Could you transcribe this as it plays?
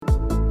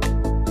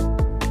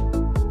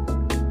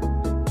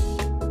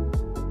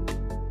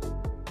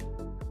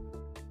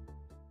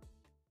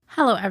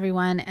Hello,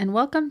 everyone, and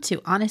welcome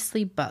to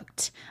Honestly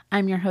Booked.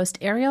 I'm your host,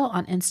 Ariel,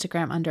 on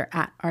Instagram under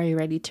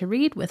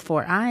 @AreYouReadyToRead with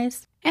 4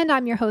 eyes. And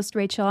I'm your host,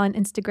 Rachel, on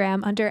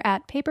Instagram under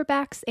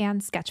 @Paperbacks and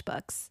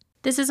Sketchbooks.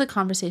 This is a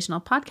conversational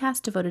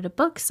podcast devoted to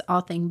books,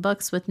 all things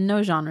books with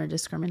no genre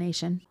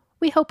discrimination.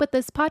 We hope with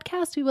this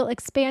podcast we will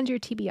expand your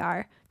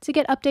TBR. To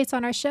get updates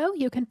on our show,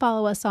 you can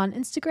follow us on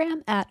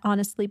Instagram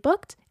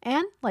 @HonestlyBooked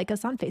and like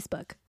us on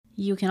Facebook.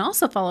 You can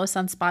also follow us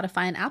on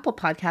Spotify and Apple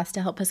Podcasts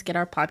to help us get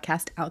our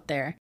podcast out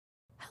there.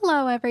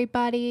 Hello,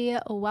 everybody.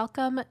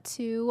 Welcome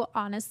to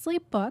Honestly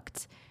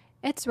Booked.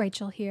 It's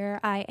Rachel here.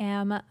 I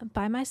am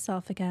by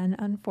myself again,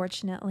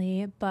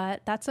 unfortunately,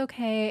 but that's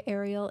okay.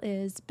 Ariel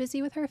is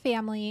busy with her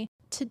family.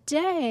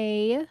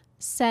 Today,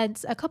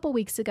 since a couple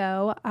weeks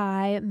ago,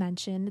 I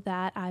mentioned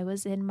that I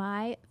was in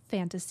my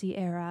fantasy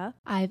era,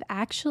 I've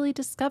actually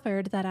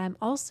discovered that I'm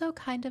also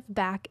kind of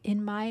back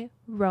in my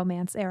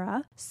romance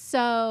era.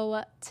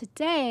 So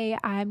today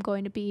I'm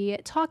going to be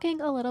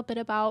talking a little bit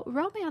about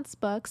romance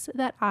books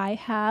that I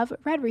have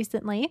read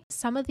recently.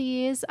 Some of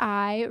these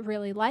I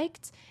really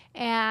liked,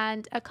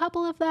 and a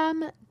couple of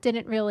them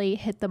didn't really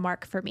hit the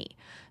mark for me.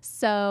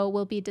 So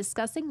we'll be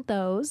discussing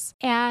those,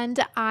 and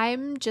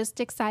I'm just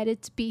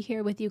excited to be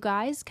here with you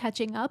guys,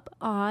 catching up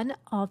on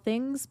all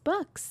things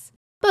books.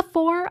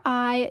 Before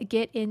I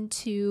get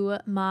into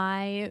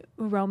my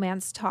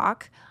romance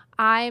talk,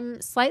 I'm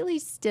slightly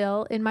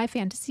still in my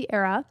fantasy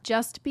era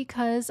just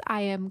because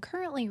I am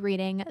currently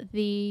reading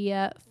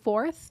the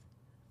fourth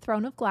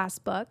Throne of Glass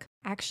book.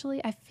 Actually,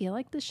 I feel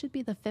like this should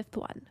be the fifth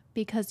one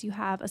because you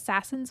have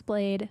Assassin's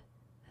Blade,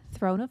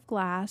 Throne of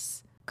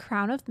Glass,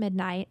 Crown of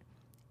Midnight,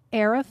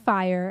 Heir of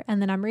Fire,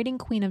 and then I'm reading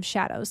Queen of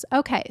Shadows.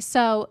 Okay,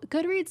 so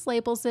Goodreads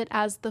labels it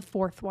as the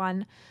fourth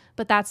one,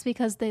 but that's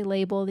because they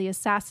label the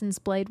Assassin's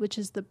Blade, which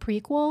is the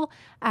prequel,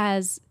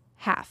 as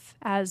half,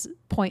 as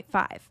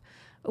 0.5,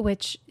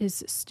 which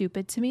is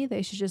stupid to me.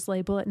 They should just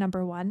label it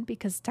number one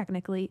because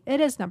technically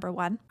it is number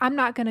one. I'm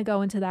not going to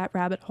go into that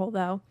rabbit hole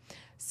though.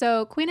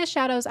 So Queen of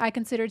Shadows I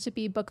consider to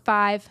be book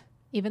 5,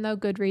 even though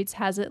Goodreads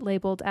has it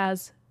labeled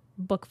as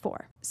book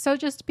 4. So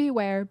just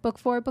beware, book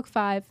 4, book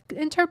 5,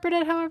 interpret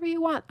it however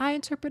you want. I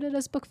interpret it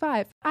as book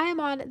 5. I am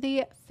on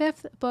the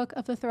 5th book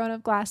of the Throne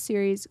of Glass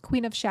series,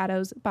 Queen of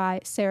Shadows by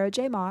Sarah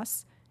J.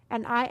 Maas,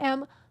 and I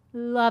am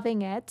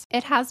loving it.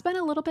 It has been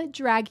a little bit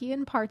draggy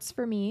in parts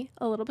for me,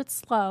 a little bit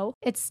slow.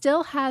 It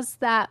still has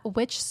that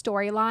witch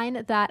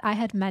storyline that I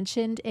had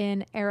mentioned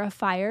in Heir of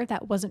Fire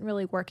that wasn't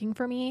really working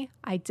for me.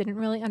 I didn't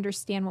really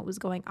understand what was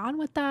going on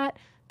with that.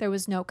 There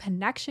was no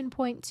connection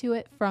point to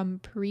it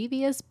from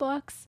previous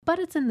books, but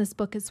it's in this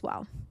book as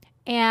well.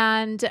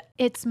 And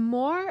it's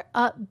more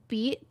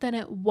upbeat than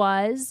it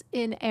was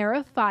in Heir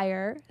of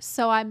Fire,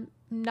 so I'm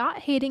not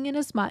hating it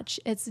as much.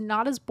 It's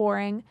not as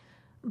boring,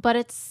 but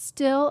it's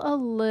still a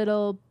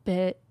little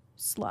bit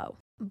slow.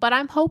 But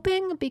I'm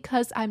hoping,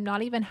 because I'm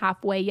not even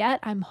halfway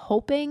yet, I'm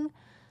hoping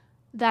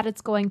that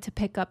it's going to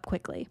pick up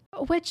quickly,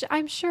 which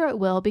I'm sure it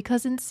will,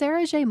 because in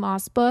Sarah J.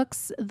 Maas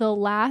books, the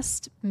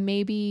last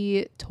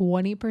maybe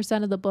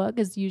 20% of the book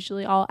is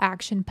usually all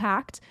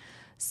action-packed.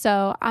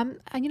 So I'm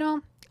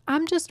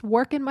just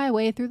working my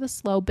way through the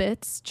slow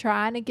bits,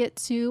 trying to get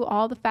to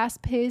all the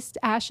fast-paced,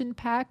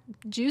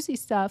 action-packed, juicy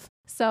stuff.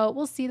 So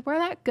we'll see where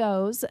that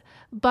goes.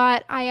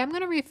 But I am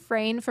going to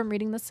refrain from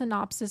reading the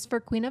synopsis for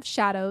Queen of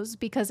Shadows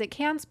because it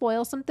can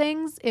spoil some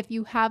things if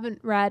you haven't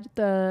read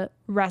the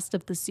rest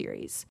of the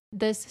series.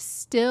 This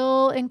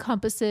still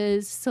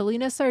encompasses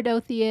Selena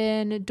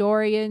Sardothian,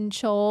 Dorian,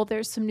 Chol.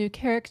 There's some new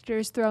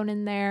characters thrown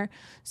in there.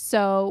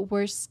 So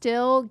we're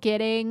still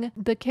getting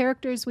the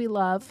characters we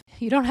love.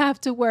 You don't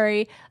have to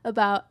worry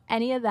about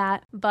any of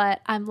that, but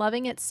I'm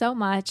loving it so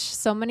much.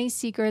 So many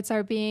secrets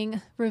are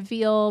being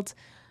revealed.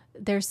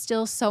 There's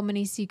still so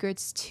many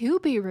secrets to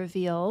be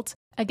revealed.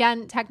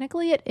 Again,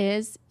 technically it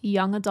is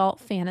young adult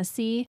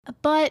fantasy,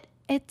 but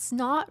it's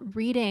not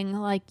reading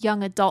like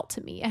young adult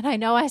to me. And I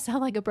know I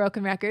sound like a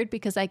broken record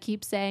because I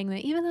keep saying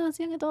that even though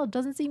it's young adult, it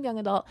doesn't seem young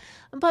adult.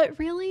 But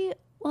really,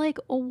 like,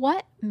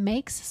 what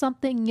makes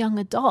something young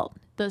adult?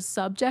 The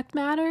subject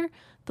matter?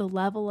 The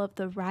level of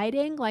the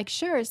writing? Like,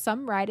 sure,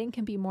 some writing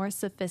can be more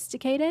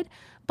sophisticated,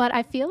 but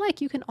I feel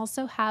like you can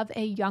also have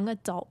a young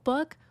adult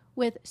book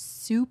with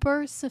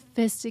super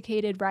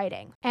sophisticated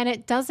writing. And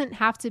it doesn't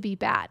have to be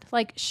bad.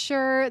 Like,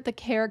 sure, the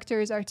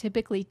characters are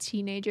typically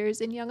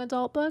teenagers in young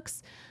adult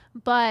books,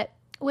 but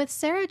with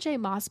Sarah J.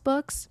 Maas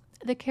books,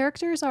 the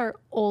characters are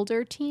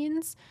older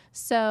teens.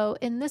 So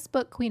in this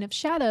book, Queen of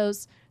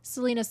Shadows,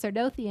 Selena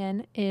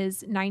Sardothian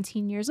is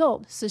 19 years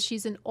old. So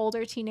she's an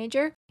older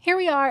teenager. Here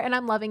we are, and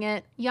I'm loving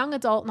it. Young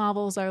adult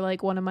novels are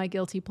like one of my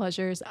guilty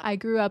pleasures. I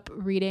grew up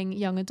reading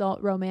young adult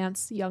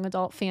romance, young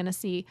adult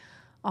fantasy,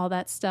 all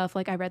that stuff.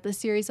 Like, I read the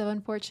series of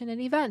Unfortunate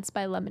Events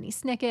by Lemony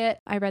Snicket.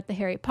 I read the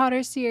Harry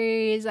Potter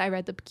series. I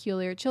read the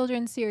Peculiar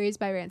Children series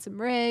by Ransom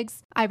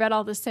Riggs. I read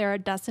all the Sarah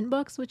Dessen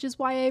books, which is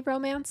YA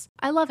romance.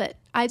 I love it.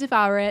 I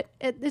devour it.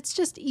 It's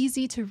just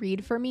easy to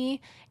read for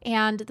me,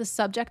 and the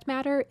subject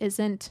matter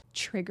isn't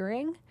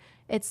triggering.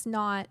 It's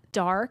not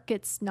dark.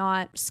 It's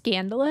not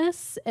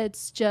scandalous.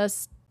 It's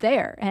just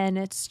there, and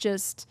it's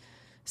just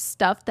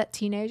stuff that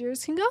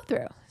teenagers can go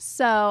through.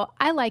 So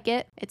I like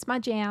it. It's my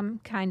jam,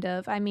 kind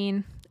of. I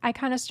mean, I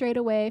kind of strayed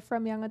away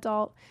from young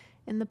adult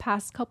in the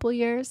past couple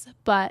years,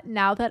 but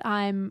now that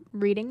I'm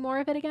reading more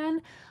of it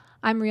again,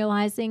 I'm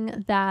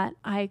realizing that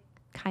I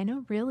kind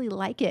of really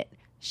like it.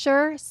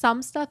 Sure,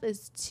 some stuff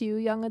is too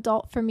young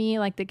adult for me,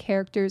 like the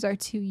characters are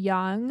too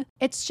young.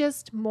 It's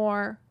just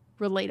more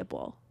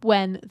relatable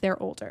when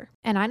they're older.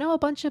 And I know a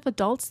bunch of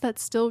adults that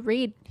still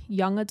read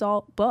young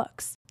adult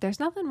books. There's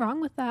nothing wrong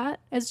with that.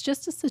 It's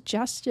just a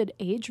suggested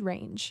age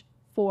range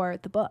for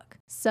the book.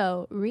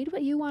 So read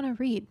what you want to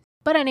read.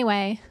 But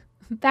anyway,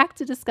 back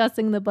to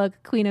discussing the book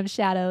Queen of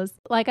Shadows.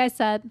 Like I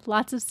said,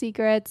 lots of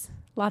secrets,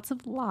 lots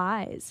of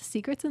lies.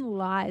 Secrets and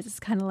lies is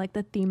kind of like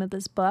the theme of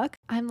this book.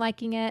 I'm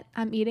liking it.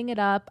 I'm eating it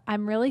up.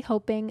 I'm really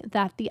hoping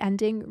that the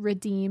ending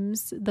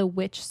redeems the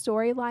witch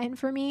storyline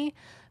for me,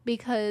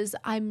 because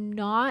I'm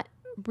not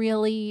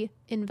really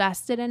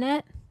invested in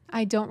it.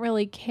 I don't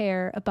really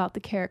care about the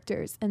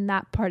characters in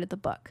that part of the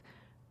book.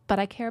 But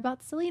I care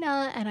about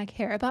Selena, and I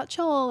care about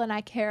Joel, and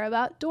I care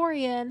about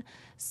Dorian.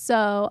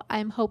 So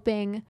I'm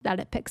hoping that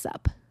it picks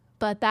up.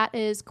 But that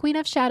is Queen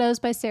of Shadows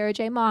by Sarah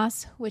J.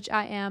 Maas, which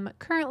I am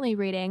currently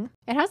reading.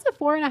 It has a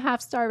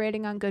 4.5-star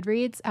rating on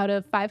Goodreads out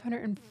of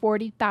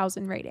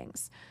 540,000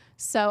 ratings.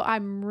 So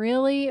I'm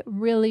really,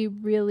 really,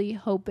 really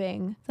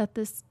hoping that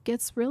this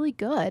gets really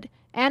good.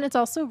 And it's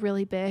also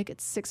really big.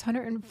 It's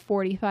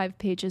 645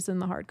 pages in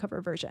the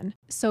hardcover version.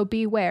 So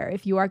beware,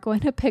 if you are going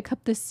to pick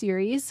up this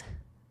series,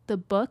 the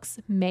books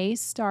may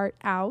start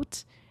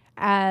out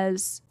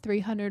as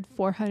 300,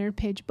 400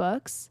 page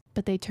books,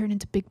 but they turn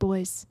into big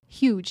boys.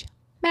 Huge,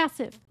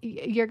 massive.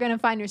 You're going to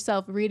find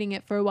yourself reading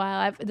it for a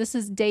while. This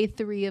is day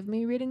 3 of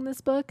me reading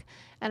this book,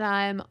 and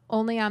I'm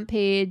only on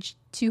page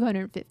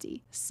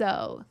 250.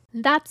 So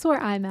that's where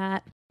I'm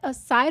at.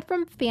 Aside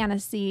from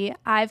fantasy,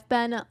 I've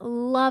been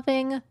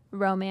loving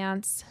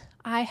romance.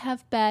 I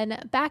have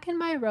been back in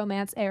my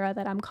romance era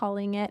that I'm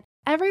calling it.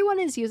 Everyone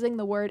is using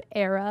the word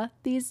era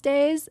these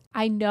days.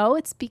 I know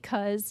it's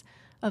because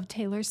of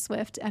Taylor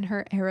Swift and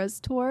her Eras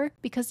tour,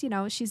 because, you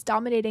know, she's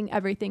dominating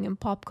everything in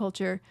pop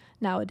culture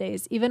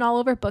nowadays. Even all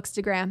over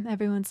Bookstagram,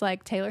 everyone's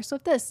like, Taylor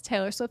Swift this,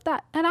 Taylor Swift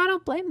that. And I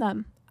don't blame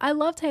them. I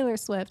love Taylor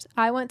Swift.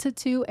 I went to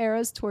 2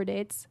 Eras tour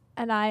dates,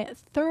 and I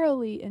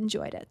thoroughly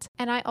enjoyed it.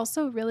 And I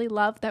also really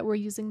love that we're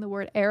using the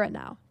word era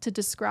now to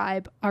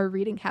describe our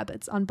reading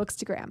habits on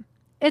Bookstagram.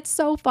 It's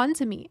so fun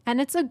to me, and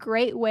it's a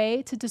great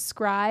way to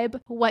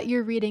describe what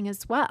you're reading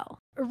as well.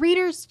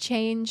 Readers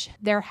change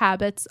their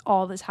habits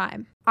all the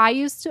time. I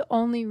used to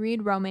only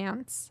read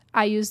romance.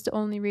 I used to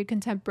only read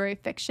contemporary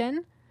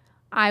fiction.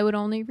 I would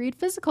only read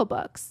physical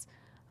books.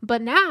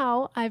 But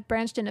now I've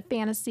branched into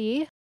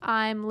fantasy.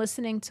 I'm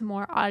listening to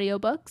more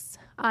audiobooks.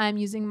 I'm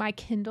using my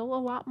Kindle a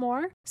lot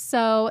more.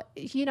 So,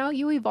 you know,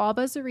 you evolve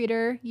as a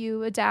reader.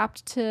 You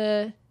adapt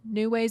to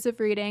new ways of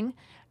reading.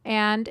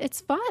 And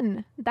it's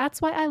fun.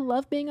 That's why I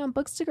love being on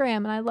Bookstagram,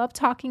 and I love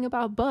talking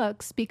about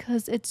books,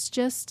 because it's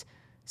just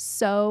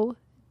so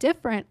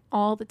different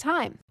all the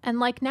time. And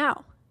like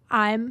now,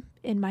 I'm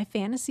in my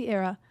fantasy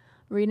era,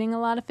 reading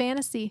a lot of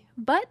fantasy,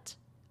 but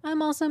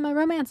I'm also in my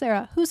romance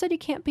era. Who said you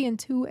can't be in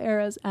 2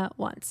 eras at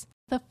once?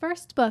 The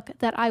first book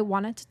that I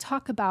wanted to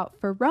talk about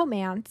for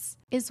romance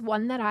is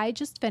one that I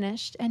just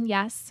finished, and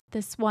yes,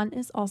 this one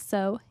is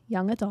also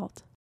young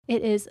adult.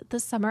 It is The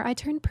Summer I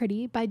Turned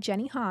Pretty by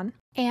Jenny Han.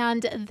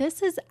 And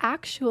this is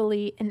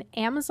actually an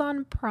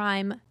Amazon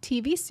Prime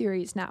TV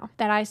series now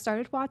that I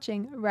started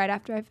watching right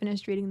after I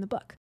finished reading the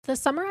book. The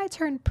Summer I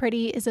Turned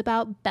Pretty is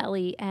about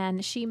Belly,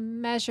 and she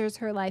measures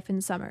her life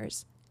in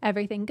summers.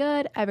 Everything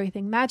good,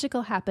 everything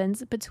magical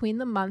happens between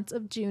the months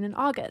of June and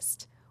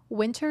August.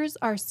 Winters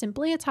are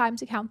simply a time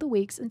to count the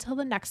weeks until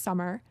the next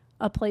summer,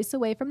 a place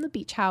away from the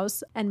beach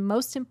house, and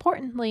most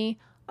importantly,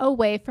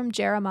 away from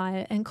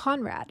Jeremiah and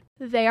Conrad.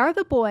 They are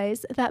the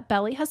boys that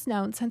Belly has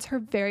known since her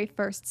very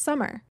first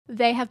summer.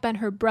 They have been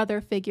her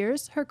brother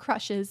figures, her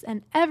crushes,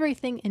 and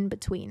everything in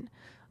between.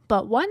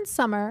 But one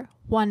summer,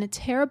 one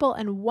terrible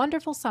and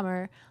wonderful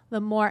summer,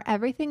 the more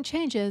everything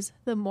changes,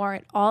 the more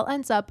it all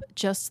ends up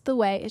just the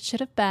way it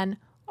should have been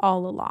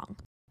all along.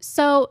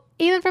 So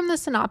even from the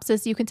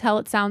synopsis, you can tell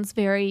it sounds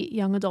very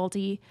young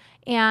adulty.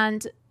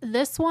 And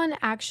this one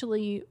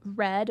actually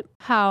read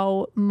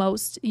how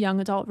most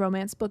young adult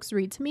romance books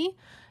read to me.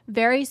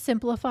 Very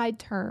simplified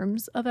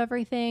terms of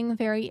everything,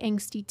 very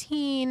angsty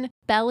teen.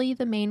 Belly,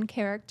 the main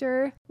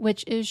character,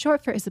 which is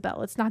short for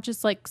Isabel. It's not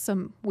just like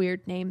some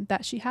weird name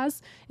that she has.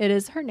 It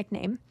is her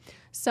nickname.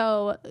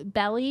 So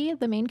Belly,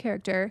 the main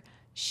character,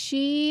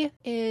 she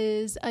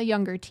is a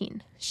younger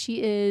teen.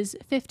 She is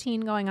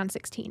 15 going on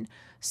 16.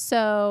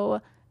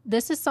 So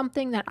this is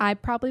something that I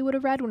probably would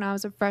have read when I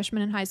was a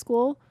freshman in high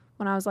school,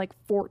 when I was like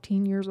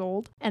 14 years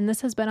old. And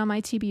this has been on my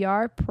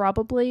TBR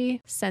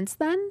probably since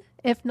then,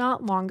 if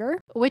not longer,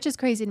 which is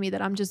crazy to me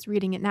that I'm just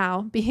reading it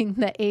now, being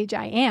the age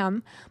I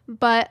am.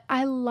 But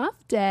I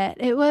loved it.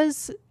 It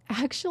was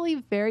actually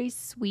very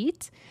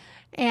sweet.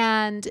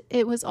 And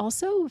it was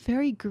also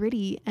very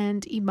gritty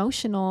and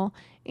emotional.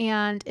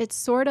 And it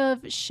sort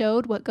of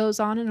showed what goes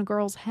on in a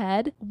girl's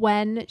head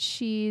when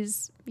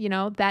she's,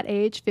 that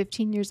age,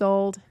 15 years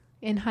old,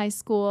 in high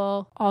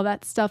school. All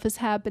that stuff is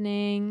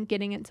happening,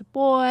 getting into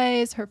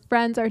boys, her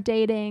friends are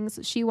dating,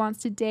 so she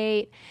wants to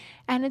date.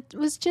 And it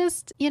was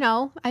just,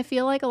 I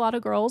feel like a lot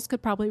of girls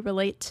could probably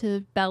relate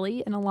to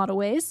Belly in a lot of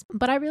ways,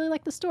 but I really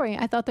liked the story.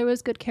 I thought there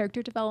was good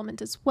character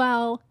development as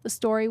well. The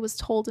story was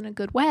told in a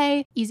good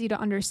way, easy to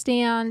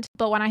understand.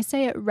 But when I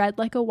say it read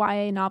like a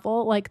YA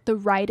novel, like the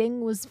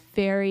writing was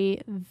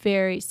very,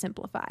 very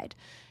simplified.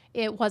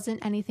 It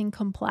wasn't anything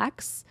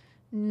complex.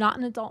 Not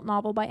an adult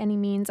novel by any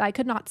means. I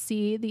could not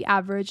see the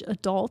average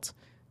adult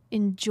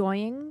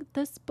enjoying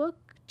this book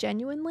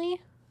genuinely.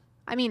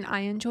 I mean,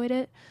 I enjoyed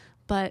it,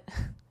 but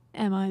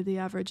am I the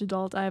average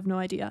adult? I have no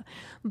idea.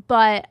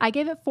 But I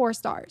gave it 4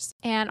 stars.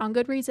 And on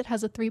Goodreads, it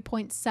has a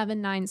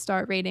 3.79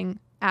 star rating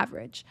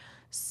average.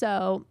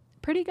 So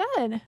pretty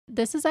good.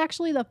 This is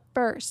actually the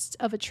first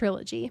of a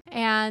trilogy,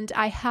 and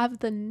I have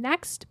the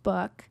next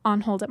book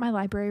on hold at my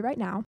library right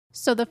now.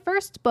 So the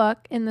first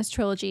book in this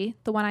trilogy,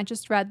 the one I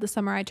just read, The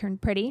Summer I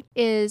Turned Pretty,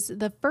 is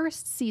the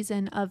first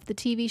season of the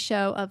TV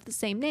show of the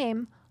same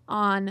name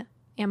on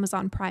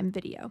Amazon Prime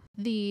Video.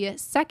 The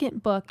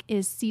second book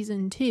is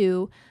season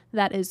 2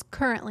 that is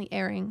currently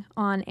airing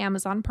on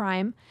Amazon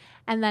Prime.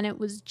 And then it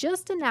was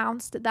just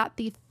announced that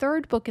the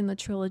third book in the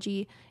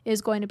trilogy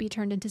is going to be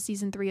turned into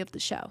season 3 of the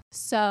show.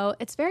 So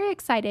it's very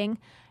exciting.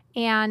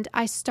 And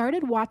I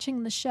started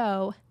watching the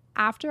show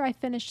after I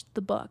finished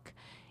the book.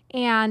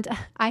 And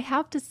I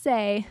have to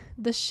say,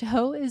 the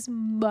show is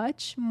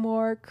much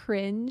more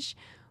cringe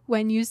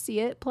when you see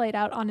it played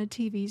out on a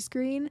TV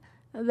screen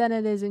than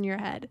it is in your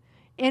head.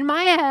 In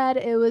my head,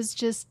 it was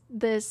just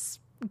this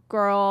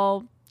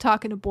girl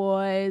talking to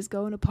boys,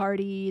 going to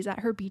parties at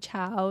her beach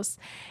house,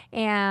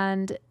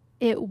 and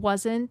it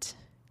wasn't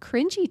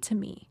cringy to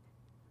me.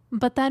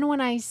 But then when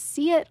I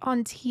see it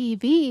on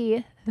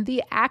TV,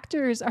 the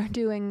actors are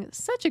doing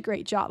such a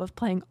great job of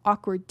playing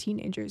awkward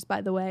teenagers,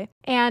 by the way.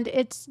 And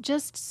it's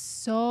just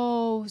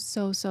so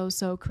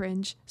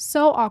cringe.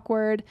 So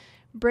awkward.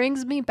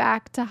 Brings me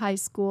back to high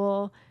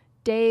school.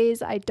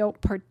 Days I don't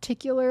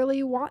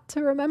particularly want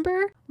to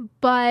remember,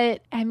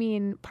 but I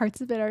mean, parts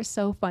of it are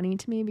so funny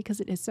to me because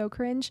it is so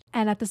cringe.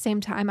 And at the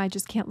same time, I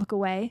just can't look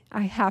away.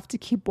 I have to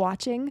keep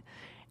watching.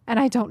 And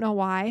I don't know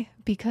why,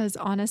 because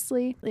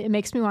honestly, it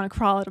makes me want to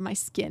crawl out of my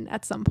skin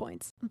at some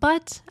points.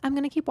 But I'm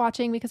going to keep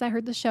watching because I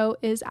heard the show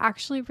is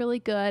actually really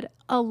good.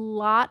 A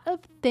lot of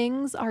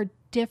things are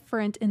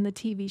different in the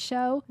TV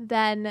show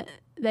than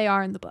they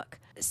are in the book.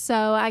 So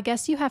I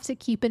guess you have to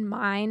keep in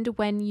mind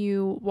when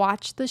you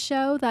watch the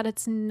show that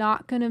it's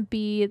not going to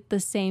be the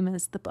same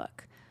as the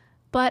book.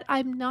 But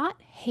I'm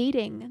not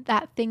hating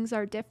that things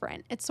are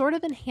different. It sort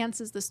of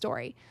enhances the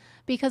story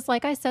because,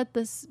 like I said,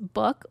 this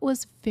book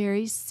was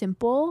very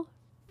simple,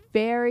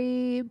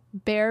 very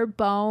bare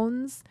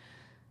bones,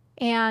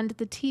 and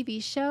the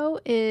TV show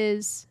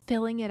is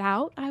filling it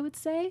out, I would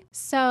say.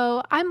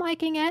 So I'm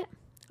liking it.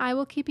 I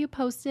will keep you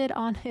posted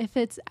on if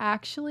it's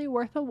actually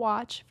worth a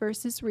watch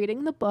versus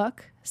reading the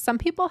book. Some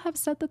people have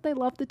said that they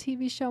love the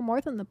TV show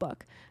more than the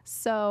book.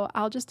 So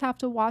I'll just have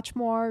to watch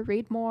more,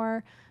 read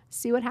more,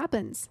 see what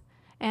happens.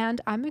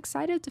 And I'm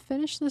excited to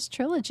finish this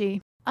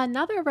trilogy.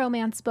 Another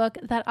romance book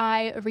that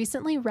I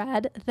recently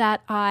read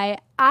that I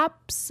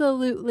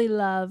absolutely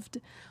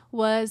loved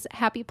was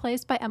Happy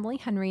Place by Emily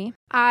Henry.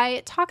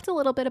 I talked a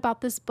little bit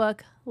about this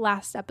book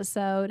last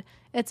episode.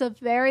 It's a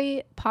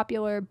very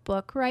popular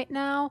book right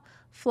now,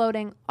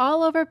 floating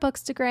all over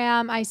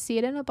Bookstagram. I see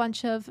it in a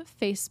bunch of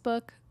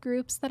Facebook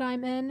groups that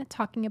I'm in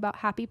talking about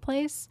Happy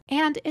Place.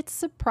 And it's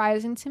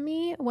surprising to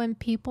me when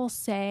people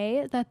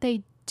say that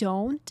they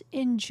don't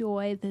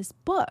enjoy this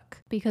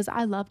book because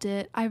I loved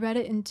it. I read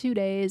it in 2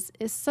 days.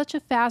 It's such a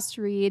fast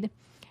read.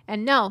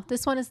 And no,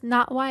 this one is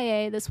not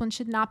YA. This one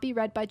should not be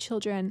read by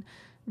children.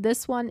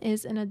 This one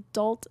is an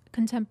adult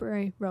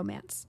contemporary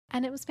romance.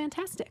 And it was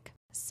fantastic.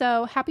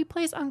 So Happy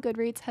Place on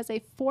Goodreads has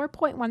a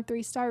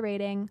 4.13 star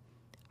rating.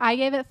 I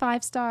gave it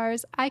 5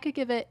 stars. I could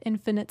give it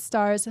infinite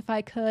stars if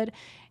I could.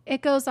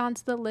 It goes on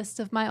to the list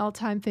of my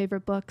all-time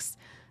favorite books.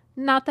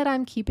 Not that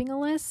I'm keeping a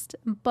list,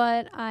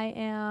 but I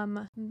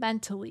am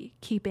mentally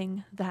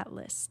keeping that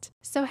list.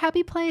 So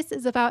Happy Place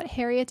is about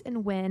Harriet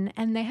and Wynne,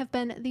 and they have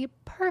been the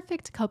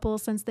perfect couple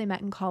since they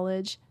met in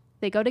college.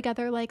 They go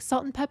together like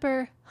salt and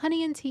pepper,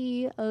 honey and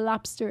tea,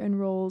 lobster and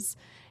rolls.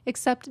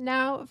 Except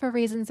now, for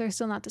reasons they're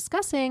still not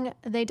discussing,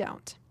 they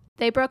don't.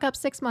 They broke up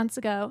 6 months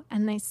ago,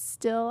 and they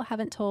still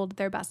haven't told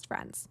their best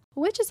friends,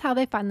 which is how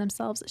they find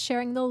themselves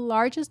sharing the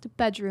largest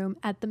bedroom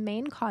at the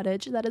main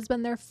cottage that has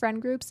been their friend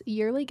group's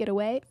yearly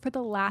getaway for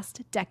the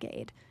last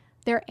decade.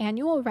 Their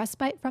annual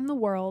respite from the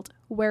world,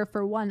 where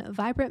for one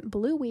vibrant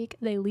blue week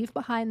they leave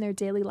behind their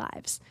daily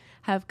lives,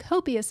 have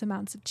copious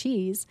amounts of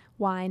cheese,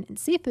 wine, and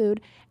seafood,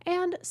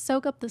 and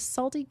soak up the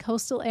salty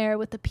coastal air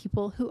with the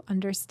people who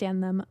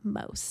understand them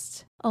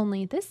most.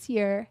 Only this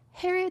year,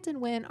 Harriet and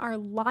Win are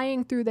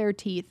lying through their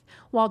teeth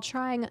while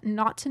trying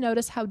not to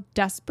notice how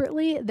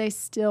desperately they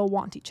still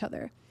want each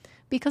other.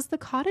 Because the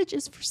cottage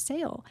is for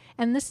sale,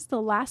 and this is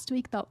the last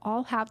week they'll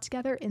all have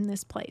together in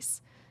this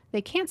place.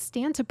 They can't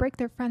stand to break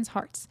their friends'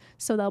 hearts,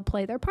 so they'll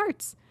play their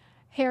parts.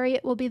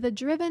 Harriet will be the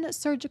driven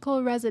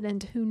surgical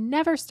resident who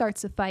never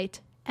starts a fight,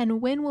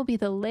 and Win will be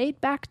the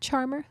laid-back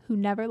charmer who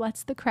never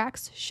lets the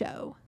cracks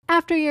show.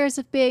 After years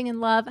of being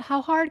in love,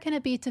 how hard can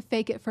it be to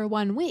fake it for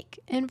 1 week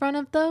in front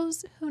of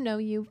those who know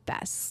you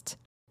best?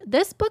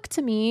 This book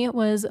to me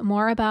was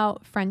more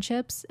about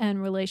friendships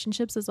and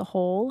relationships as a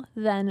whole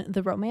than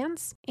the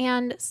romance.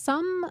 And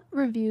some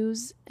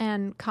reviews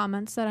and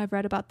comments that I've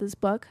read about this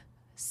book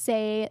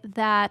say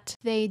that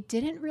they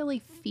didn't really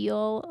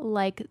feel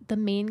like the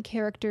main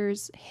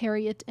characters,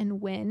 Harriet and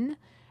Win,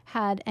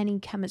 had any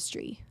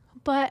chemistry.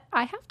 But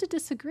I have to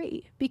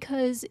disagree,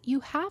 because you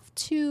have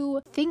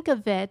to think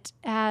of it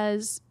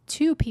as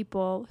two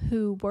people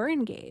who were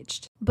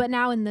engaged. But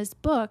now in this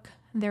book,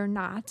 they're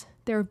not.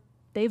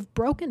 They've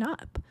broken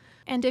up.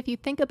 And if you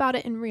think about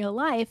it in real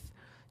life,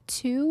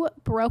 two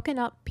broken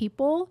up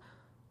people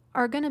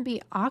are going to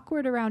be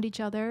awkward around each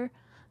other.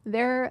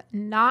 They're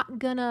not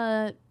going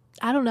to,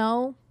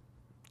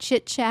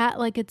 chit chat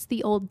like it's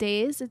the old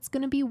days. It's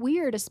going to be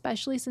weird,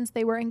 especially since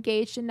they were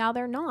engaged and now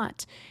they're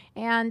not.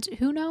 And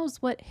who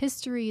knows what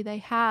history they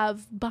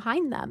have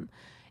behind them.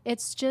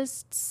 It's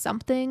just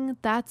something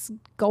that's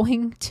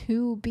going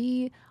to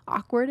be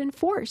awkward and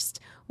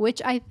forced,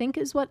 which I think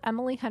is what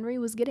Emily Henry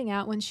was getting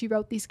at when she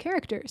wrote these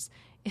characters.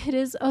 It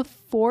is a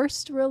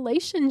forced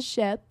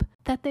relationship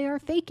that they are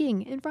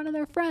faking in front of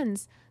their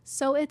friends.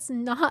 So it's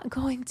not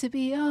going to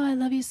be, oh, I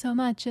love you so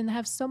much and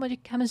have so much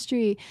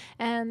chemistry.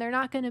 And they're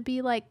not going to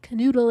be like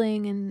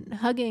canoodling and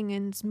hugging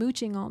and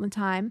smooching all the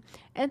time.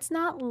 It's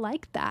not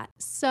like that.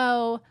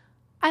 So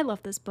I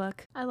love this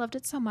book. I loved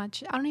it so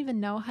much. I don't even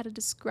know how to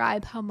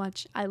describe how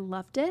much I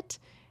loved it.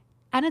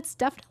 And it's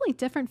definitely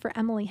different for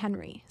Emily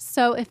Henry.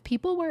 So if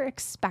people were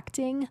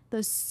expecting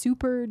the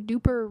super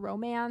duper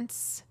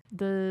romance,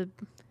 the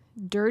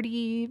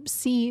dirty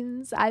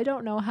scenes, I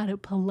don't know how to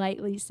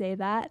politely say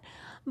that,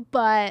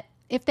 but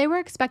if they were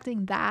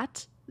expecting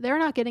that, they're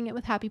not getting it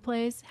with Happy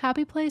Place.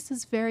 Happy Place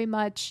is very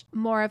much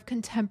more of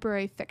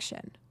contemporary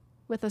fiction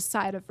with a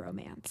side of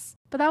romance.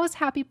 But that was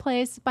Happy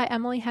Place by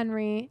Emily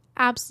Henry.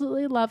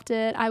 Absolutely loved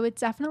it. I would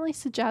definitely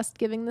suggest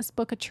giving this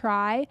book a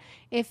try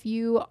if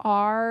you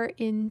are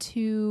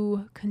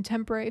into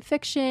contemporary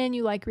fiction,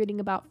 you like reading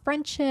about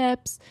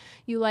friendships,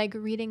 you like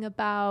reading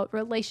about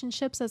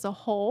relationships as a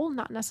whole,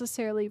 not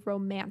necessarily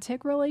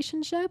romantic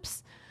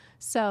relationships.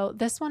 So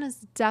this one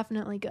is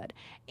definitely good.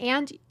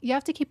 And you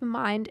have to keep in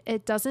mind,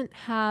 it doesn't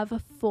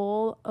have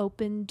full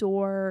open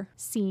door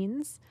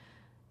scenes.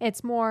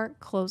 It's more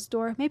closed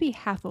door, maybe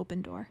half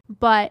open door,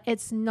 but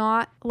it's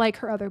not like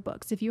her other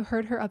books. If you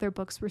heard her other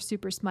books were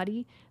super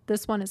smutty,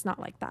 this one is not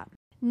like that.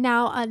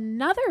 Now,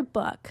 another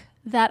book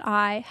that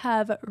I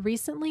have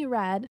recently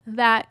read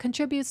that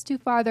contributes to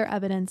farther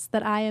evidence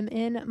that I am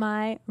in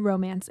my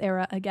romance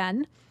era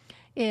again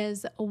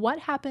is What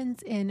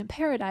Happens in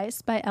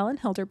Paradise by Ellen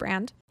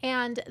Hilderbrand.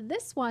 And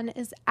this one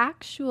is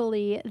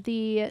actually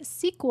the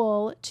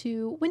sequel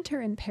to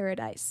Winter in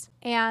Paradise.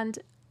 And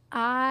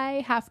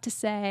I have to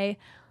say,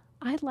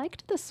 I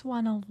liked this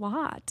one a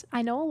lot.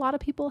 I know a lot of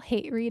people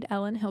hate read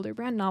Ellen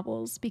Hilderbrand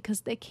novels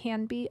because they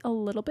can be a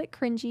little bit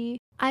cringy.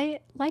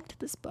 I liked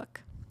this book.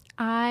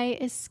 I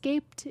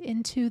escaped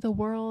into the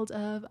world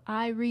of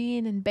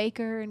Irene and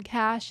Baker and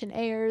Cash and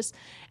Ayers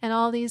and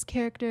all these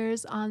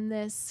characters on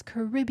this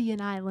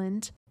Caribbean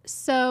island.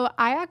 So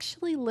I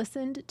actually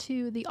listened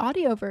to the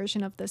audio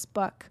version of this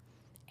book.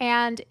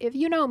 And if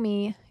you know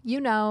me, you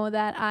know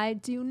that I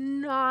do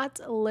not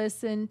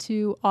listen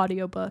to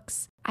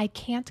audiobooks. I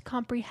can't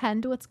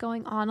comprehend what's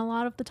going on a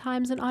lot of the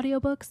times in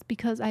audiobooks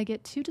because I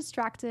get too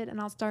distracted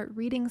and I'll start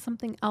reading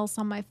something else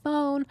on my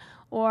phone,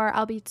 or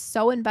I'll be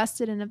so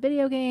invested in a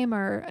video game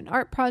or an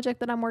art project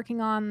that I'm working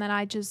on that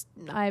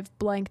I've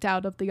blanked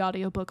out of the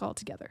audiobook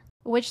altogether.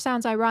 Which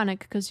sounds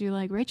ironic because you're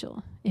like,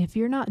 Rachel, if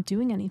you're not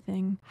doing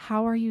anything,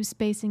 how are you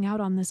spacing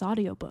out on this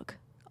audiobook?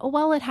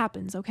 Well, it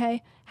happens,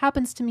 okay?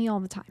 Happens to me all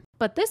the time.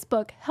 But this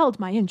book held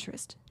my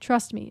interest.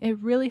 Trust me, it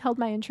really held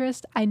my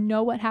interest. I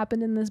know what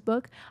happened in this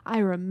book. I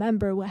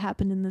remember what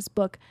happened in this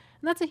book.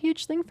 And that's a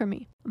huge thing for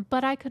me.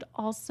 But I could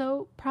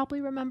also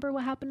probably remember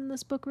what happened in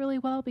this book really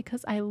well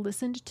because I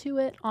listened to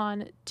it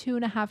on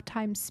 2.5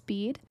 times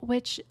speed,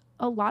 which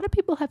a lot of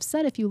people have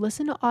said if you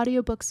listen to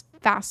audiobooks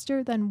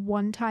faster than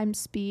 1 time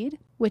speed,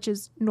 which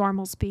is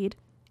normal speed,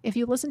 if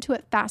you listen to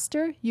it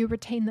faster, you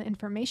retain the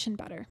information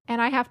better.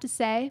 And I have to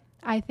say,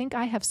 I think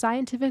I have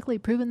scientifically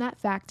proven that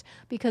fact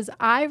because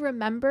I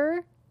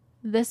remember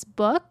this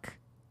book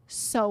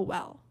so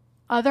well.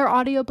 Other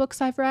audiobooks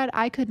I've read,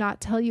 I could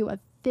not tell you a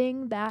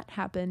thing that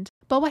happened.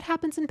 But What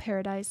Happens in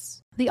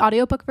Paradise? The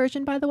audiobook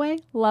version, by the way,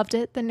 loved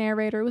it. The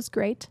narrator was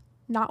great.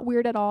 Not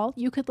weird at all.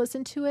 You could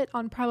listen to it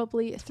on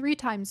probably 3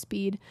 times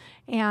speed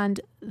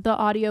and the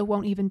audio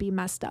won't even be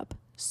messed up.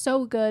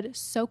 So good,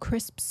 so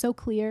crisp, so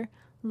clear.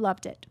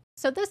 Loved it.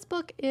 So this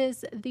book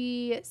is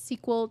the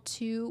sequel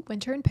to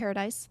Winter in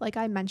Paradise, like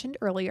I mentioned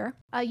earlier.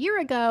 A year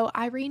ago,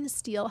 Irene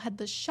Steele had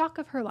the shock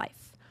of her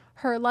life.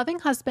 Her loving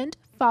husband,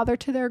 father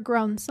to their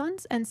grown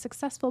sons, and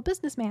successful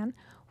businessman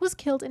was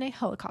killed in a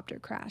helicopter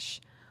crash.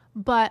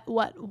 But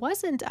what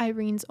wasn't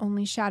Irene's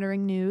only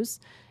shattering news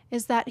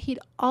is that he'd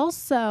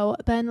also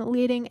been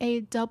leading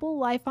a double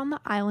life on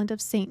the island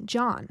of St.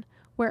 John,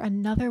 where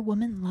another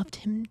woman loved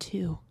him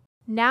too.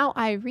 Now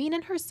Irene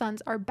and her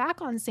sons are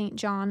back on St.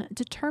 John,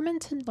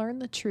 determined to learn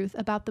the truth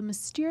about the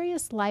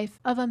mysterious life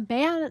of a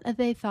man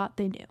they thought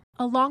they knew.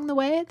 Along the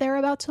way, they're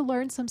about to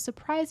learn some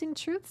surprising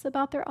truths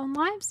about their own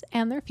lives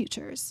and their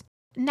futures.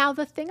 Now,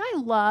 the thing I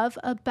love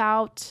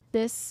about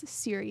this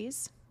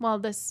series, well,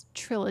 this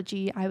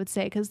trilogy, I would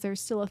say, because there's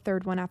still a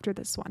third one after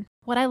this one.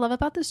 What I love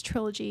about this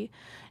trilogy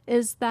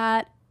is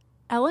that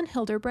Elin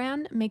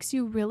Hilderbrand makes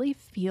you really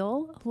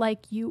feel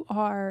like you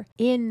are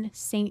in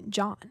St.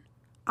 John.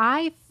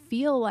 I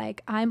feel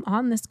like I'm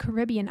on this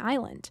Caribbean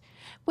island,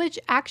 which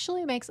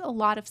actually makes a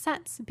lot of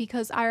sense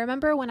because I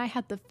remember when I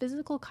had the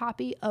physical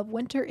copy of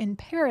Winter in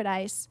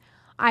Paradise,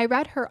 I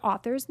read her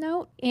author's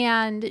note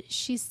and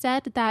she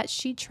said that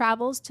she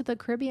travels to the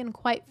Caribbean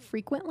quite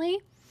frequently.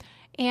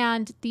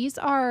 And these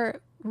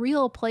are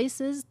real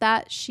places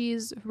that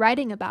she's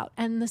writing about.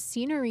 And the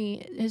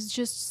scenery is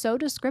just so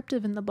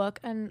descriptive in the book.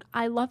 And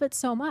I love it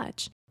so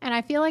much. And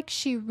I feel like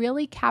she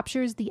really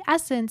captures the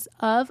essence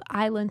of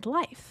island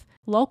life.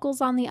 Locals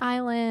on the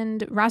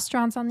island,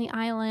 restaurants on the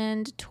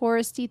island,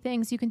 touristy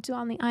things you can do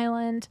on the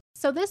island.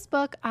 So this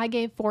book I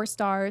gave 4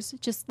 stars,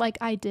 just like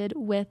I did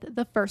with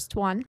the first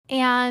one.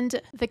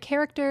 And the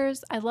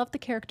characters, I love the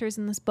characters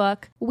in this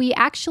book. We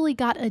actually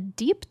got a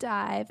deep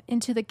dive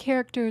into the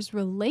characters'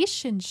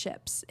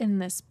 relationships in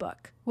this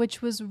book,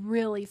 which was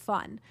really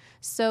fun.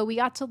 So we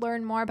got to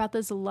learn more about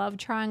this love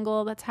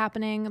triangle that's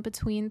happening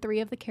between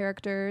 3 of the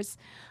characters.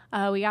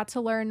 We got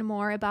to learn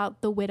more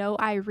about the widow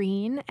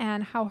Irene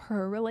and how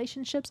her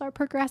relationships are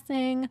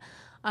progressing,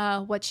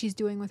 what she's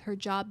doing with her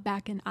job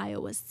back in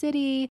Iowa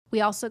City.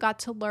 We also got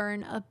to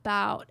learn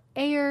about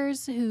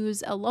Ayers,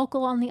 who's a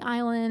local on the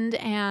island,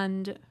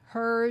 and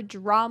her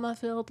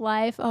drama-filled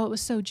life. Oh, it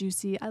was so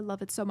juicy. I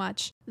love it so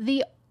much.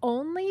 The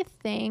only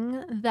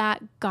thing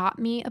that got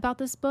me about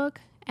this book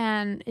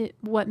and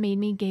what made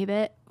me give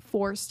it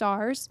 4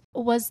 stars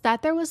was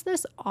that there was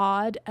this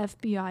odd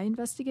FBI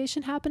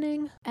investigation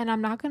happening. And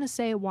I'm not going to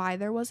say why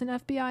there was an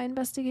FBI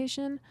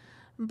investigation,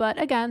 but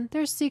again,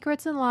 there's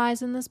secrets and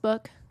lies in this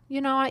book.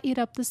 You know, I eat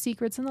up the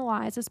secrets and the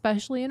lies,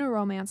 especially in a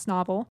romance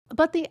novel.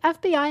 But the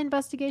FBI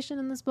investigation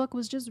in this book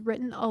was just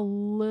written a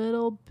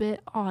little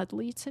bit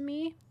oddly to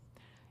me.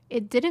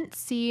 It didn't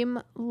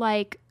seem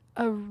like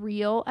a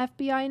real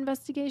FBI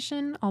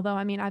investigation, although,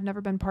 I mean, I've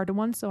never been part of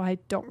one, so I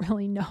don't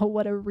really know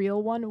what a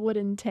real one would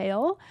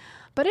entail.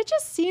 But it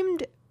just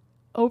seemed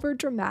over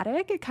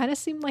dramatic. It kind of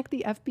seemed like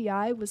the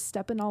FBI was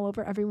stepping all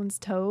over everyone's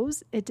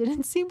toes. It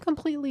didn't seem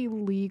completely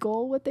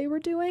legal what they were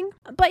doing.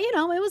 But, you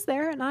know, it was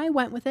there and I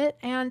went with it.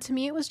 And to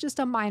me, it was just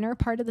a minor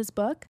part of this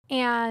book.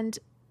 And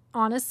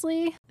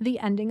honestly, the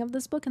ending of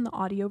this book, in the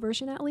audio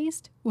version at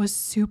least, was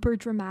super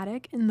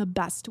dramatic in the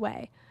best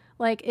way.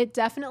 Like, it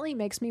definitely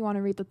makes me want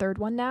to read the third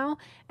one now,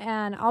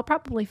 and I'll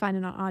probably find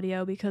it on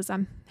audio because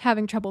I'm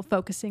having trouble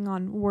focusing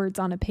on words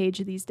on a page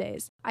these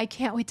days. I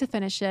can't wait to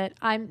finish it.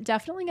 I'm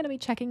definitely going to be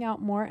checking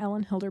out more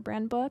Elin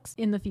Hilderbrand books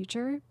in the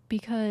future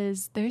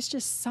because there's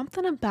just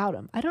something about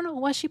them. I don't know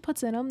what she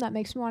puts in them that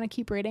makes me want to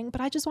keep reading,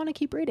 but I just want to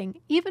keep reading.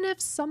 Even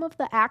if some of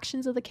the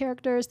actions of the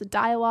characters, the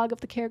dialogue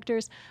of the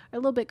characters are a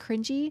little bit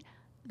cringy,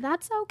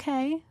 that's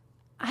okay.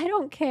 I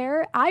don't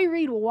care. I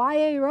read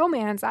YA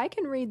romance. I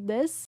can read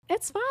this.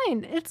 It's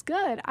fine. It's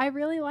good. I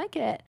really like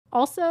it.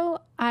 Also,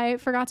 I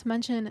forgot to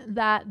mention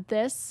that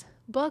this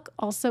book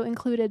also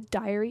included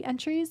diary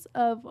entries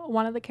of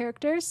one of the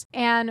characters,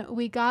 and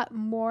we got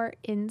more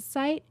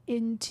insight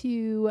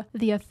into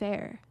the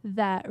affair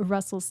that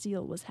Russell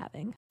Steele was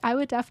having. I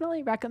would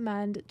definitely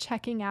recommend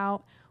checking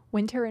out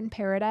Winter in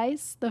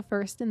Paradise, the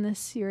first in this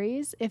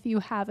series, if you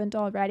haven't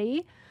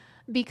already,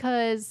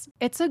 because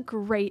it's a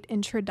great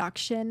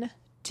introduction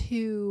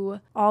to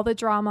all the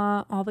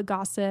drama, all the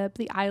gossip,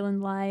 the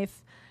island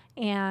life.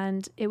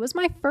 And it was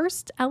my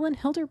first Elin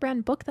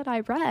Hilderbrand book that I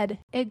read.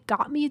 It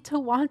got me to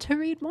want to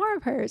read more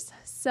of hers.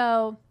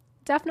 So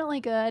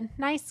definitely good.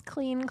 Nice,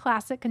 clean,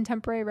 classic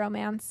contemporary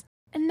romance.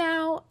 And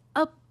now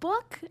a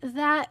book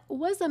that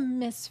was a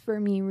miss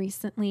for me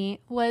recently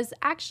was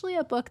actually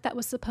a book that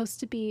was supposed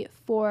to be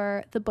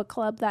for the book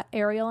club that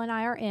Ariel and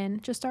I are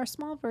in, just our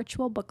small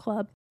virtual book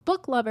club.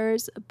 Book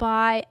Lovers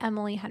by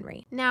Emily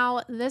Henry.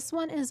 Now, this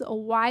one is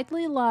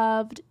widely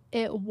loved.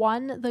 It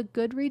won the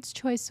Goodreads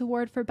Choice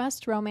Award for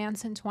Best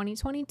Romance in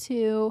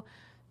 2022,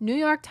 New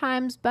York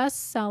Times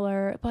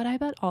bestseller, but I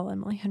bet all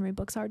Emily Henry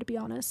books are, to be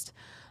honest.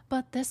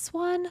 But this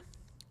one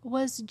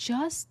was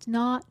just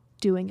not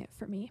doing it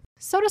for me.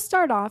 So to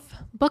start off,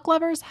 Book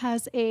Lovers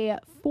has a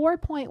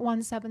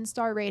 4.17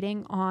 star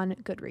rating on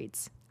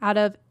Goodreads out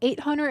of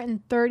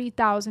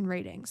 830,000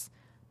 ratings.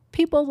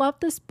 People love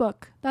this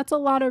book. That's a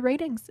lot of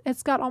ratings.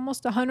 It's got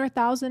almost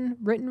 100,000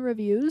 written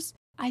reviews.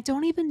 I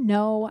don't even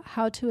know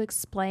how to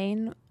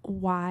explain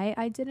why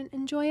I didn't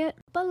enjoy it,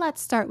 but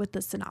let's start with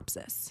the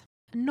synopsis.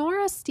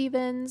 Nora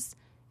Stevens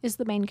is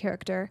the main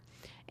character,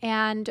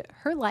 and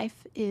her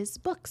life is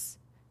books.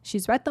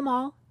 She's read them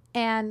all,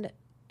 and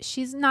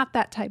she's not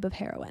that type of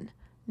heroine.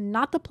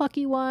 Not the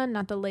plucky one,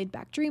 not the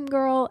laid-back dream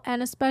girl,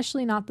 and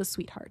especially not the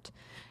sweetheart.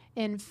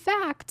 In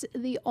fact,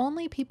 the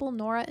only people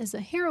Nora is a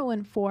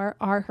heroine for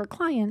are her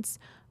clients,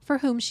 for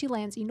whom she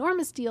lands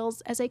enormous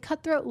deals as a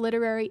cutthroat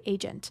literary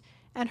agent,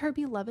 and her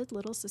beloved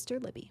little sister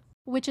Libby.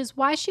 Which is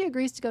why she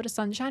agrees to go to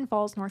Sunshine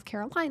Falls, North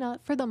Carolina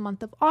for the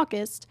month of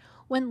August,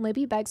 when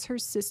Libby begs her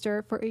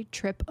sister for a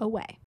trip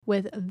away.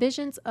 With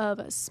visions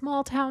of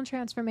small-town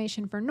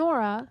transformation for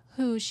Nora,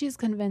 who she's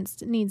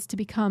convinced needs to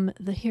become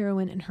the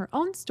heroine in her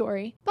own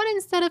story, but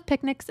instead of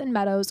picnics and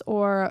meadows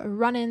or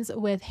run-ins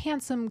with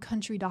handsome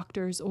country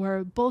doctors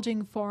or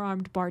bulging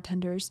four-armed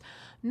bartenders,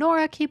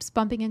 Nora keeps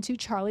bumping into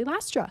Charlie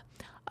Lastra,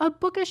 a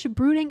bookish,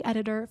 brooding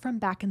editor from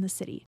back in the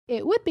city.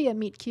 It would be a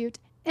meet-cute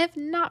if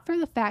not for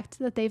the fact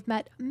that they've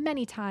met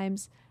many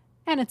times,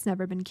 and it's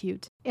never been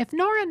cute. If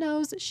Nora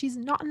knows she's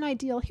not an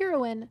ideal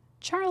heroine,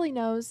 Charlie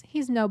knows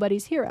he's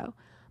nobody's hero.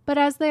 But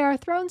as they are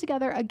thrown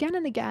together again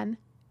and again,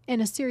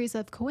 in a series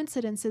of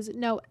coincidences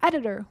no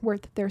editor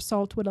worth their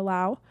salt would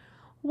allow,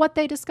 what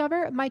they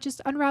discover might just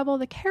unravel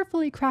the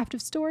carefully crafted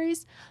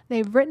stories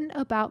they've written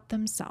about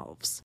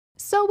themselves.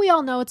 So we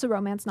all know it's a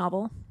romance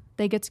novel.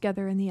 They get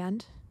together in the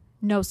end.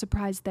 No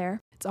surprise there.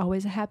 It's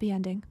always a happy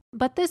ending.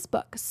 But this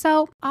book,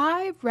 so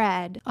I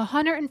read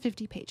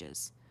 150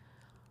 pages.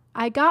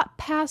 I got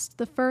past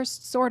the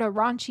first sort of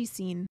raunchy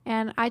scene,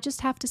 and I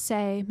just have to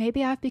say,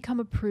 maybe I've become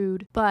a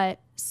prude, but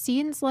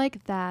scenes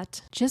like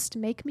that just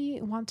make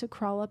me want to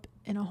crawl up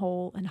in a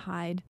hole and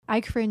hide.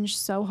 I cringe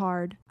so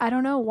hard. I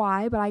don't know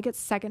why, but I get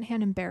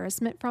secondhand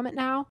embarrassment from it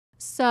now.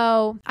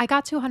 So I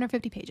got to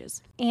 150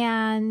 pages,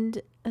 and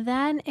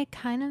then it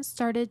kind of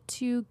started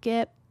to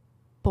get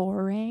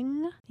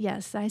boring.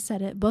 Yes, I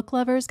said it. Book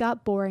lovers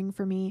got boring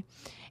for me.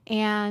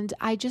 And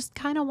I just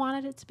kind of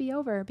wanted it to be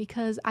over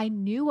because I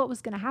knew what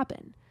was going to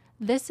happen.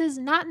 This is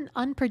not an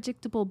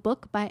unpredictable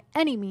book by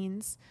any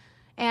means.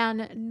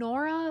 And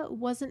Nora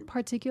wasn't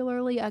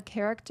particularly a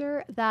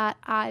character that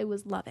I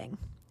was loving,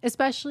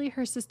 especially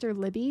her sister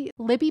Libby.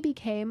 Libby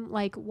became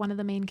like one of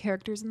the main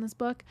characters in this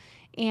book,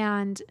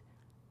 and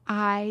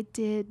I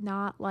did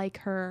not like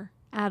her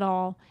at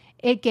all.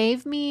 It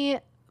gave me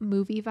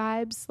movie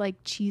vibes, like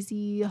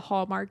cheesy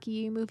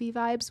Hallmarky movie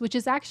vibes, which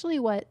is actually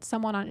what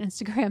someone on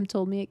Instagram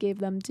told me it gave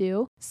them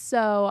too.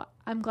 So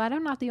I'm glad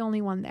I'm not the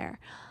only one there.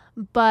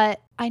 But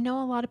I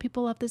know a lot of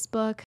people love this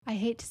book. I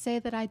hate to say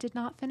that I did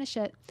not finish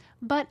it,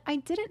 but I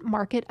didn't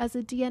mark it as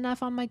a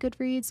DNF on my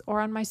Goodreads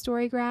or on my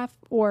Storygraph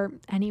or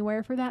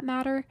anywhere for that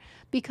matter,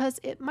 because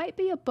it might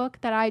be a book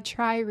that I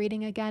try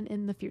reading again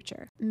in the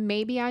future.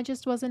 Maybe I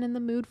just wasn't in the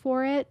mood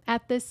for it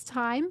at this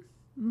time,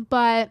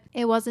 but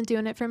it wasn't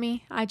doing it for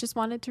me. I just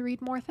wanted to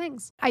read more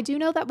things. I do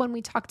know that when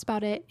we talked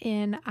about it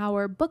in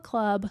our book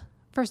club,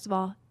 first of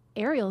all,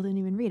 Ariel didn't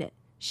even read it.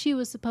 She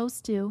was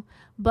supposed to,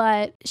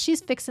 but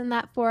she's fixing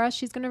that for us.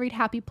 She's going to read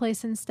Happy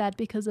Place instead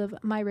because of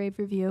my rave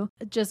review.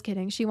 Just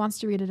kidding. She wants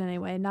to read it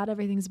anyway. Not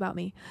everything's about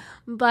me.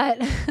 But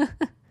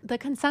the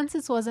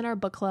consensus was in our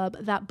book club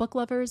that Book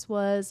Lovers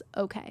was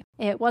okay.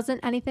 It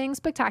wasn't anything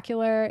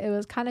spectacular. It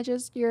was kind of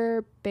just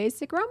your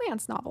basic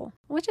romance novel,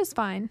 which is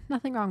fine.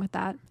 Nothing wrong with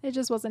that. It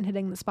just wasn't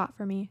hitting the spot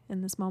for me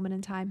in this moment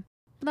in time.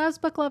 But that was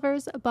Book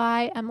Lovers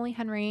by Emily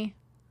Henry,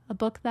 a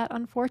book that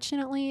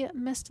unfortunately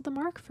missed the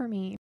mark for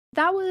me.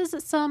 That was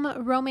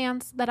some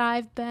romance that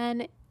I've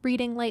been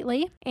reading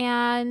lately,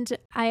 and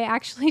I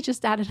actually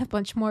just added a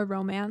bunch more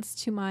romance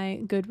to my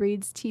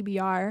Goodreads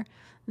TBR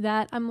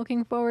that I'm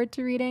looking forward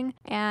to reading,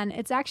 and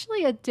it's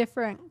actually a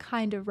different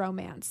kind of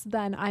romance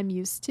than I'm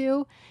used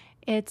to.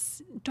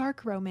 It's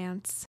dark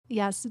romance.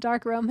 Yes,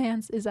 dark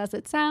romance is as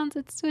it sounds.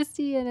 It's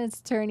twisty and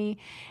it's turny,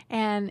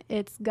 and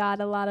it's got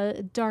a lot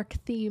of dark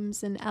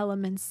themes and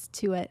elements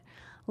to it.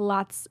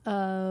 Lots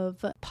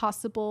of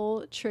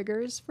possible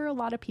triggers for a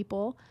lot of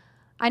people.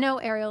 I know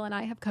Ariel and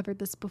I have covered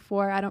this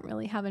before. I don't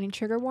really have any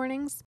trigger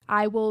warnings.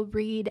 I will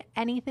read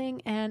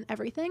anything and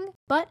everything,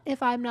 but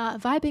if I'm not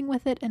vibing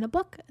with it in a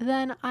book,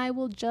 then I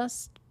will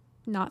just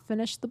not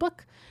finish the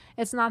book.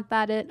 It's not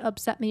that it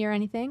upset me or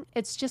anything.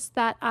 It's just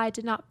that I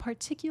did not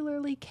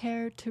particularly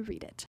care to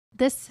read it.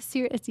 This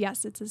series,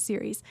 yes, it's a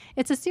series.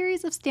 It's a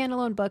series of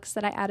standalone books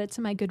that I added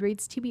to my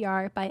Goodreads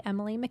TBR by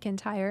Emily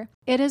McIntyre.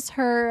 It is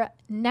her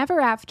Never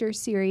After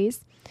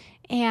series,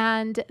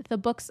 and the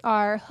books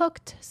are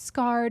Hooked,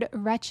 Scarred,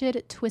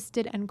 Wretched,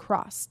 Twisted, and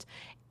Crossed.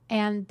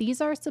 And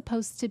these are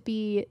supposed to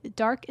be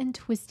dark and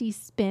twisty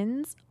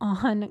spins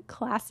on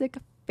classic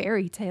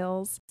fairy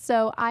tales.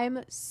 So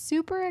I'm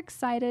super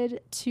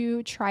excited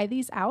to try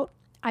these out.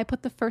 I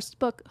put the first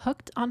book,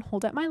 Hooked, on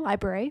hold at my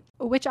library,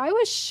 which I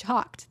was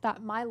shocked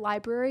that my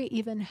library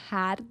even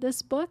had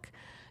this book,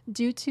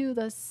 due to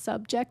the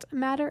subject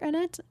matter in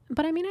it.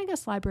 But I mean, I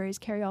guess libraries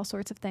carry all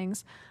sorts of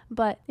things.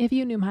 But if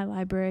you knew my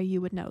library,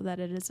 you would know that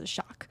it is a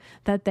shock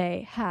that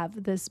they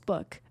have this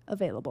book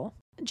available.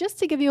 Just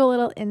to give you a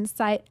little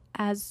insight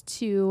as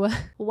to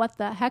what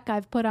the heck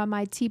I've put on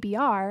my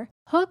TBR,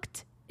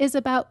 Hooked is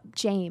about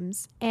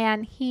James,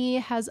 and he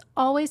has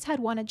always had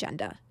one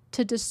agenda: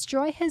 to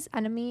destroy his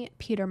enemy,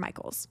 Peter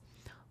Michaels.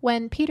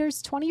 When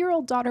Peter's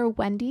 20-year-old daughter,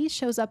 Wendy,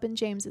 shows up in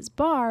James's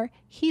bar,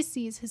 he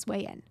sees his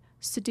way in,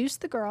 seduce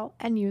the girl,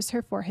 and use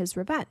her for his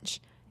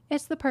revenge.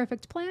 It's the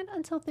perfect plan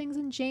until things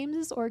in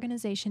James's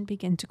organization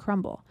begin to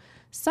crumble.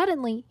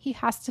 Suddenly, he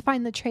has to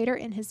find the traitor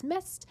in his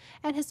midst,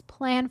 and his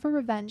plan for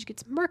revenge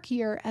gets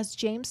murkier as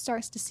James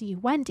starts to see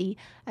Wendy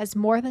as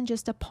more than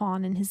just a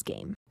pawn in his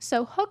game.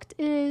 So Hooked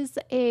is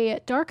a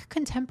dark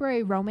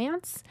contemporary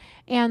romance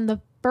and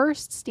the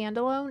first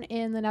standalone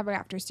in the Never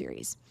After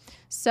series.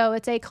 So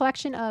it's a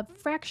collection of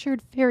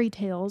fractured fairy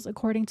tales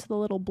according to the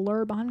little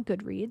blurb on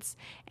Goodreads,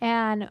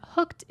 and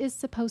Hooked is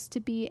supposed to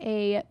be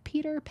a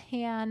Peter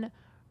Pan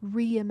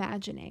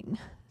reimagining.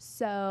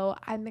 So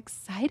I'm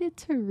excited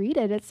to read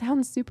it. It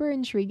sounds super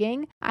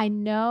intriguing. I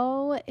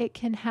know it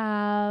can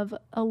have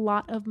a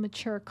lot of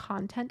mature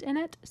content in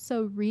it,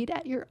 so read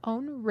at your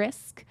own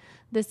risk.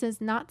 This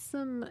is not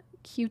some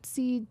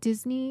cutesy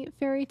Disney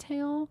fairy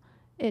tale.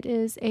 It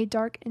is a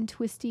dark and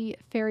twisty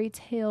fairy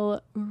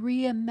tale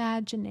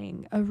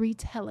reimagining, a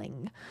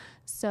retelling.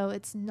 So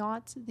it's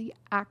not the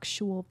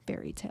actual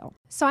fairy tale.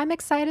 So I'm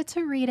excited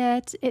to read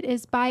it. It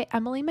is by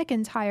Emily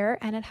McIntyre,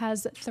 and it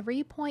has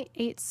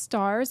 3.8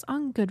 stars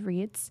on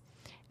Goodreads.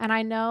 And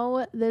I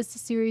know this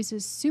series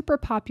is super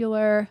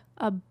popular.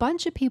 A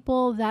bunch of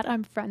people that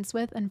I'm friends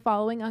with and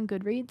following on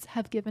Goodreads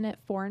have given it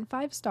 4 and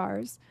 5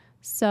 stars.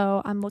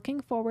 So I'm looking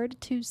forward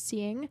to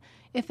seeing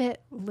if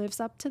it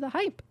lives up to the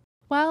hype.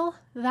 Well,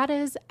 that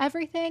is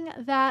everything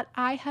that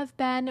I have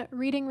been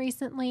reading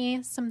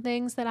recently, some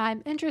things that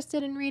I'm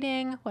interested in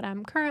reading, what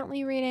I'm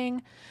currently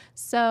reading.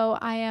 So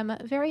I am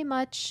very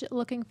much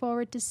looking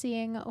forward to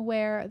seeing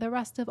where the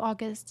rest of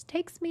August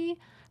takes me,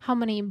 how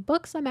many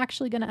books I'm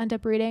actually going to end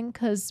up reading,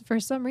 because for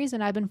some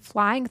reason I've been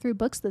flying through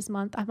books this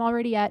month. I'm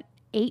already at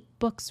 8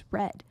 books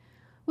read,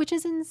 which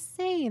is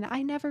insane.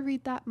 I never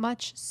read that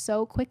much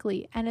so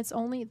quickly, and it's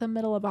only the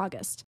middle of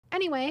August.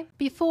 Anyway,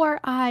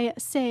 before I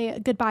say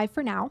goodbye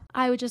for now,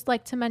 I would just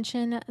like to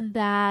mention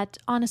that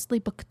Honestly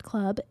Booked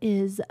Club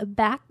is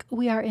back.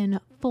 We are in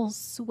full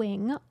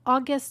swing.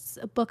 August's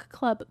book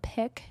club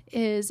pick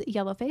is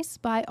Yellowface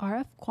by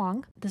R.F.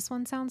 Kuang. This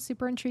one sounds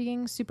super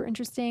intriguing, super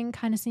interesting,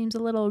 kind of seems a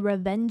little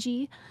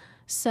revengey.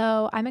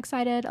 So I'm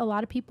excited. A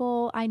lot of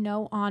people I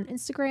know on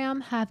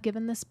Instagram have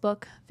given this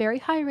book very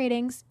high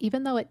ratings,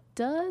 even though it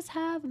does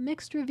have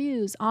mixed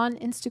reviews on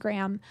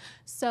Instagram.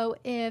 So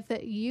if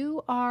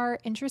you are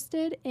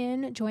interested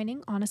in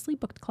joining Honestly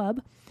Booked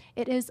Club,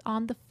 it is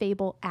on the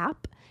Fable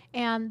app.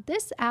 And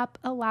this app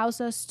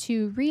allows us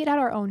to read at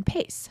our own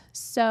pace.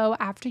 So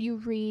after you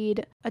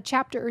read a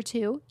chapter or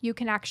two, you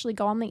can actually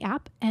go on the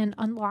app and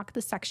unlock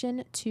the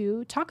section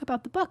to talk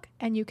about the book.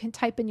 And you can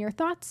type in your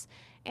thoughts.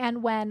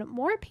 And when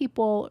more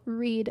people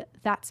read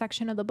that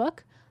section of the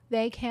book,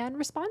 they can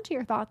respond to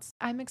your thoughts.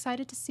 I'm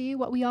excited to see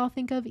what we all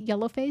think of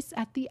Yellowface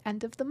at the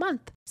end of the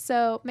month.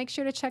 So make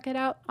sure to check it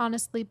out,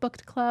 Honestly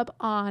Booked Club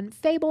on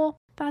Fable.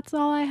 That's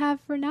all I have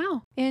for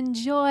now.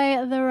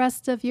 Enjoy the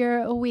rest of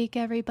your week,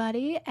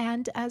 everybody.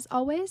 And as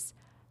always,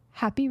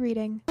 happy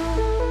reading.